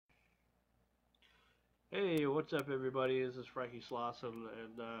Hey, what's up, everybody? This is Frankie Slauson,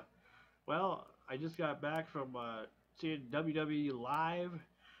 and well, I just got back from seeing WWE live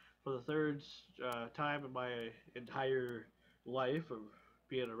for the third time in my entire life of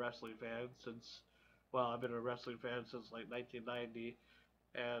being a wrestling fan I've been a wrestling fan since like 1990,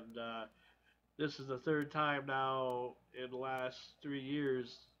 and this is the third time now in the last 3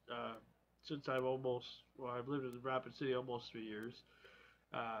 years uh, since I've lived in Rapid City almost 3 years.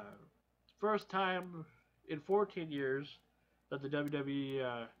 Uh, First time in 14 years that the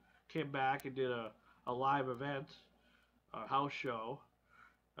WWE came back and did a live event, a house show.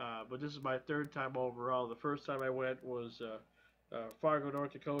 But this is my third time overall. The first time I went was Fargo,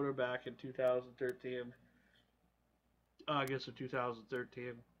 North Dakota, back in 2013, August of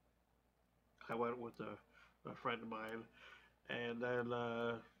 2013. I went with a friend of mine, and then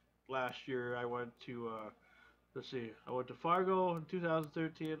last year I went to let's see, I went to Fargo in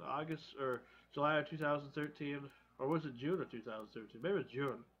 2013, August or July of 2013, or was it June of 2013? Maybe it was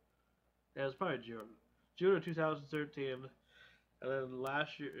June. Yeah, it's probably June. June of 2013, and then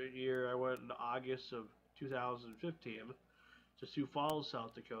last year I went in August of 2015 to Sioux Falls,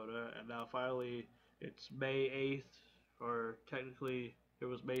 South Dakota, and now finally it's May 8th, or technically it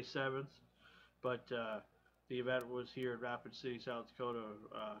was May 7th, but the event was here in Rapid City, South Dakota,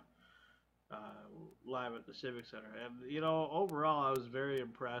 uh, live at the Civic Center. And overall, I was very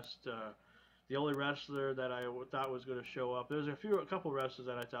impressed. The only wrestler that I thought was going to show up, there's a couple wrestlers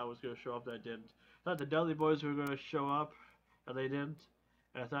that I thought was going to show up that didn't. I thought the Dudley Boys were going to show up, and they didn't.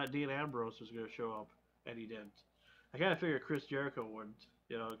 And I thought Dean Ambrose was going to show up, and he didn't. I kind of figured Chris Jericho wouldn't,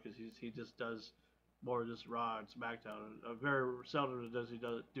 because he just does more just Raw and SmackDown. Very seldom does he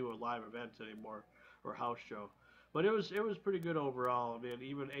do a live event anymore or house show. But it was pretty good overall. I mean,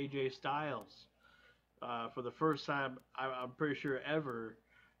 even AJ Styles, for the first time, I'm pretty sure ever,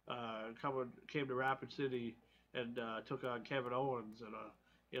 came to Rapid City and took on Kevin Owens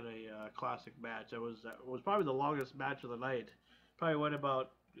in a classic match. That was probably the longest match of the night. Probably went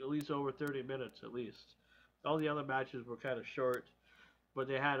about at least over 30 minutes at least. All the other matches were kind of short, but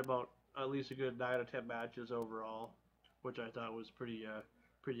they had about at least a good 9 or 10 matches overall, which I thought was pretty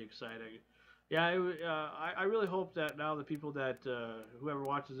exciting. Yeah, I really hope that now the people that whoever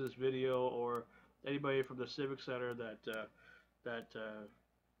watches this video or anybody from the Civic Center that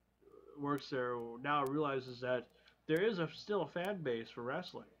works there now realizes that there is still a fan base for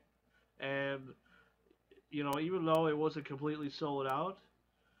wrestling, and even though it wasn't completely sold out,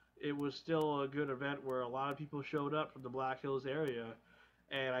 it was still a good event where a lot of people showed up from the Black Hills area.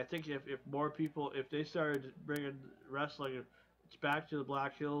 And I think if more people, if they started bringing wrestling back to the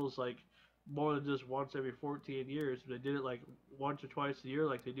Black Hills, like more than just once every 14 years, if they did it like once or twice a year,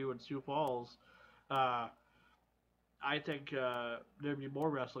 like they do in Sioux Falls, uh, I think there'd be more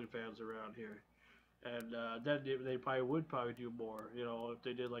wrestling fans around here. And then they probably do more, if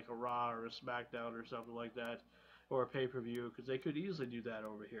they did like a Raw or a SmackDown or something like that, or a pay-per-view, because they could easily do that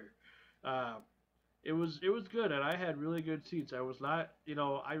over here. Uh, it was good, and I had really good seats. I was not,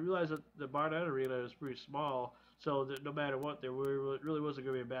 I realized that the Barnett Arena is pretty small, so that no matter what, really wasn't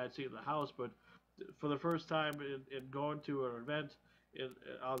going to be a bad seat in the house. But for the first time in going to an event, in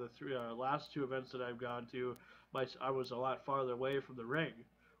on the last two events that I've gone to, I was a lot farther away from the ring.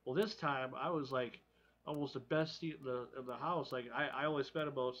 Well, this time I was like almost the best seat in the house. Like I only spent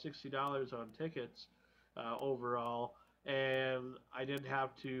about $60 on tickets overall, and I didn't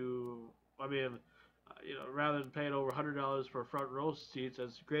have to. I mean, rather than paying over $100 for front row seats,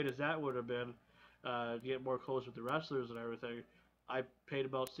 as great as that would have been, to get more close with the wrestlers and everything, I paid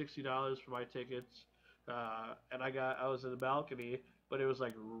about $60 for my tickets, and I was in the balcony, but it was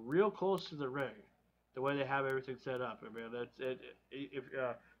like real close to the ring, the way they have everything set up. I mean, that's it. If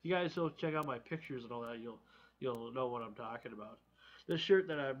you guys will check out my pictures and all that, you'll know what I'm talking about. This shirt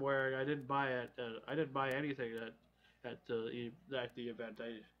that I'm wearing, I didn't buy anything at the event.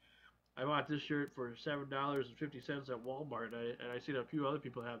 I bought this shirt for $7.50 at Walmart, and I seen a few other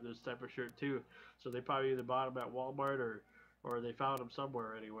people have this type of shirt too. So they probably either bought them at Walmart or they found them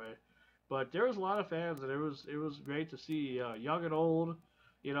somewhere anyway. But there was a lot of fans, and it was great to see young and old.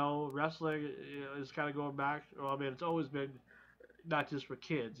 Wrestling is kind of going back. Well, I mean, it's always been not just for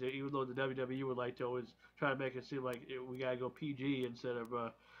kids. Even though the WWE would like to always try to make it seem like we gotta go PG instead of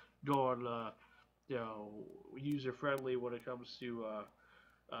going user friendly when it comes to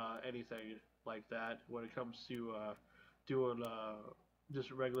anything like that. When it comes to doing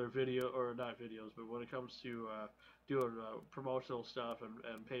just regular video or not videos, but when it comes to doing promotional stuff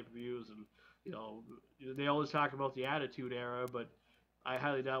and pay-per-views, and they always talk about the Attitude Era, but I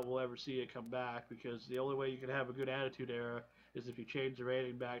highly doubt we'll ever see it come back, because the only way you can have a good Attitude Era is if you change the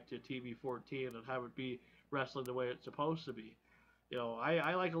rating back to TV 14 and have it be wrestling the way it's supposed to be.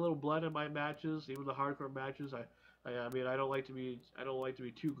 I like a little blood in my matches, even the hardcore matches. I mean, I don't like to be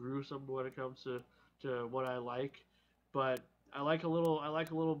too gruesome when it comes to what I like, but I like a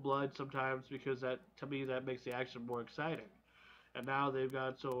little blood sometimes because that to me that makes the action more exciting. And now they've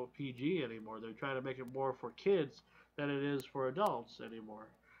got so PG anymore. They're trying to make it more for kids than it is for adults anymore,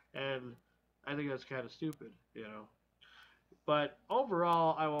 and I think that's kind of stupid. But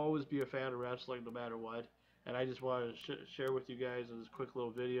overall, I will always be a fan of wrestling no matter what. And I just wanted to share with you guys in this quick little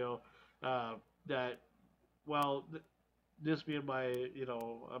video uh, that, well, this being my,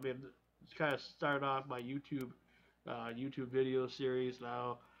 I mean, it's kind of started off my YouTube video series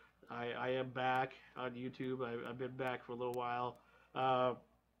now. I am back on YouTube. I've been back for a little while. Uh,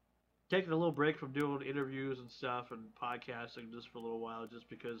 Taking a little break from doing interviews and stuff and podcasting just for a little while, just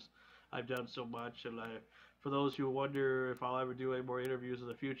because I've done so much. And for those who wonder if I'll ever do any more interviews in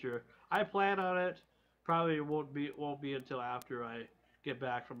the future, I plan on it. Probably won't be until after I get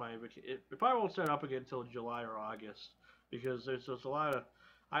back from my vacation. It probably won't start up again until July or August because there's just a lot of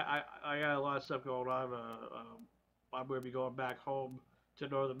I got a lot of stuff going on. I'm going to be going back home to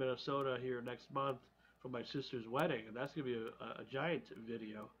northern Minnesota here next month for my sister's wedding, and that's going to be a giant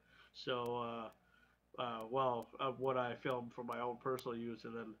video. So, well, of what I filmed for my own personal use,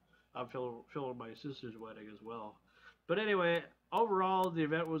 and then I'm filming my sister's wedding as well. But anyway, overall, the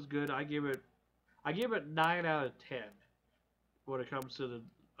event was good. I give it 9 out of 10 when it comes to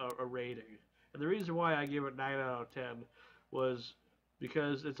a rating. And the reason why I give it 9 out of 10 was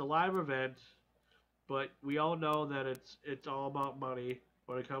because it's a live event, but we all know that it's all about money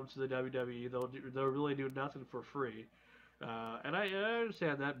when it comes to the WWE. They'll really do nothing for free. And I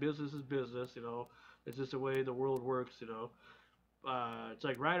understand that business is business. It's just the way the world works. It's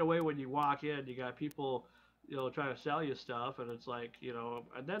like right away when you walk in, you got people, trying to sell you stuff, and it's like,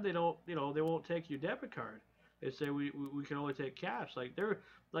 and then they don't, they won't take your debit card. They say we can only take cash. Like they're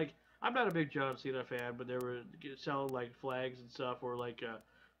like, I'm not a big John Cena fan, but they were selling like flags and stuff, or like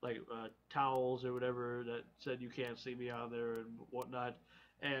towels or whatever that said you can't see me on there and whatnot,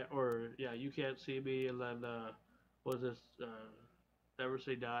 and or yeah, you can't see me, and then was this never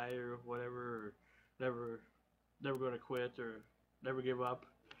say die or whatever, or never going to quit or never give up.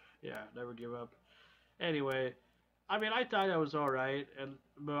 Yeah, never give up. Anyway, I mean, I thought that was all right, and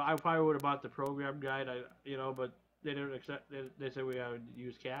but I probably would have bought the program guide. But they didn't accept. They said we had to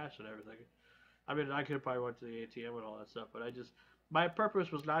use cash and everything. I mean, I could have probably went to the ATM and all that stuff, but my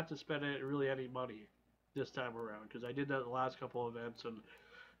purpose was not to spend really any money this time around because I did that the last couple of events, and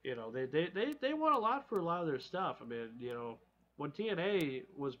they want a lot for a lot of their stuff. I mean, when TNA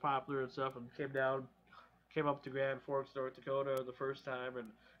was popular and stuff and came up to Grand Forks, North Dakota the first time,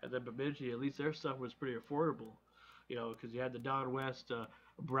 and then Bemidji, at least their stuff was pretty affordable, because you had the Don West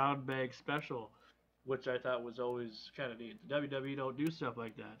brown bag special, which I thought was always kind of neat. The WWE don't do stuff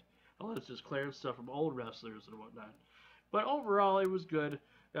like that, unless it's just clearance stuff from old wrestlers and whatnot. But overall, it was good.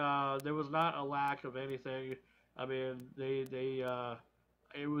 There was not a lack of anything. I mean,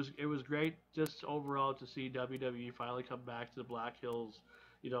 it was great just overall to see WWE finally come back to the Black Hills,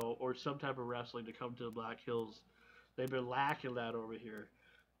 or some type of wrestling to come to the Black Hills. They've been lacking that over here.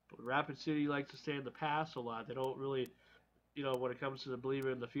 But Rapid City likes to stay in the past a lot. They don't really, when it comes to the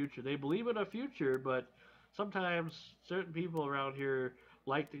believing in the future. They believe in a future, but sometimes certain people around here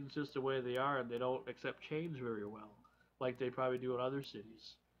like things just the way they are, and they don't accept change very well, like they probably do in other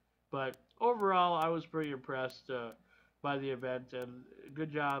cities. But overall, I was pretty impressed by the event, and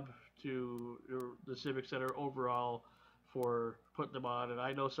good job to the Civic Center overall for putting them on. And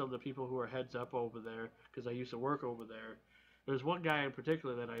I know some of the people who are heads up over there because I used to work over there. There's one guy in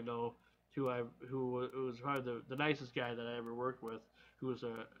particular that I know who was probably the nicest guy that I ever worked with, who was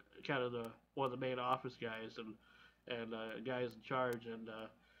kind of one of the main office guys and guys in charge. And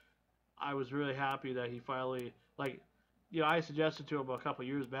I was really happy that he finally I suggested to him a couple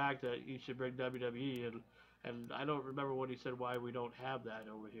years back that he should bring WWE, and I don't remember when he said why we don't have that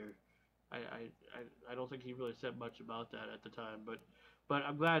over here. I don't think he really said much about that at the time, but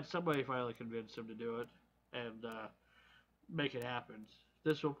I'm glad somebody finally convinced him to do it and make it happen.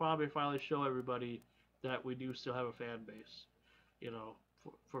 This will probably finally show everybody that we do still have a fan base,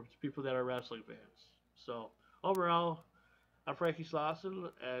 for people that are wrestling fans. So overall, I'm Frankie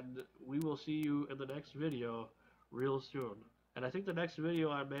Slauson, and we will see you in the next video real soon. And I think the next video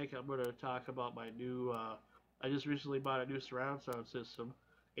I make, I'm going to talk about my new, I just recently bought a new surround sound system,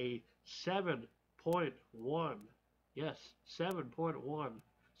 a 7.1, yes, 7.1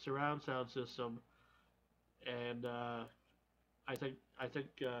 surround sound system, and I think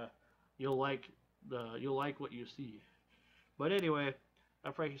you'll like what you see. But anyway,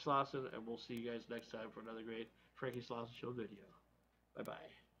 I'm Frankie Slauson, and we'll see you guys next time for another great Frankie Slauson Show video. Bye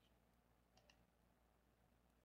bye.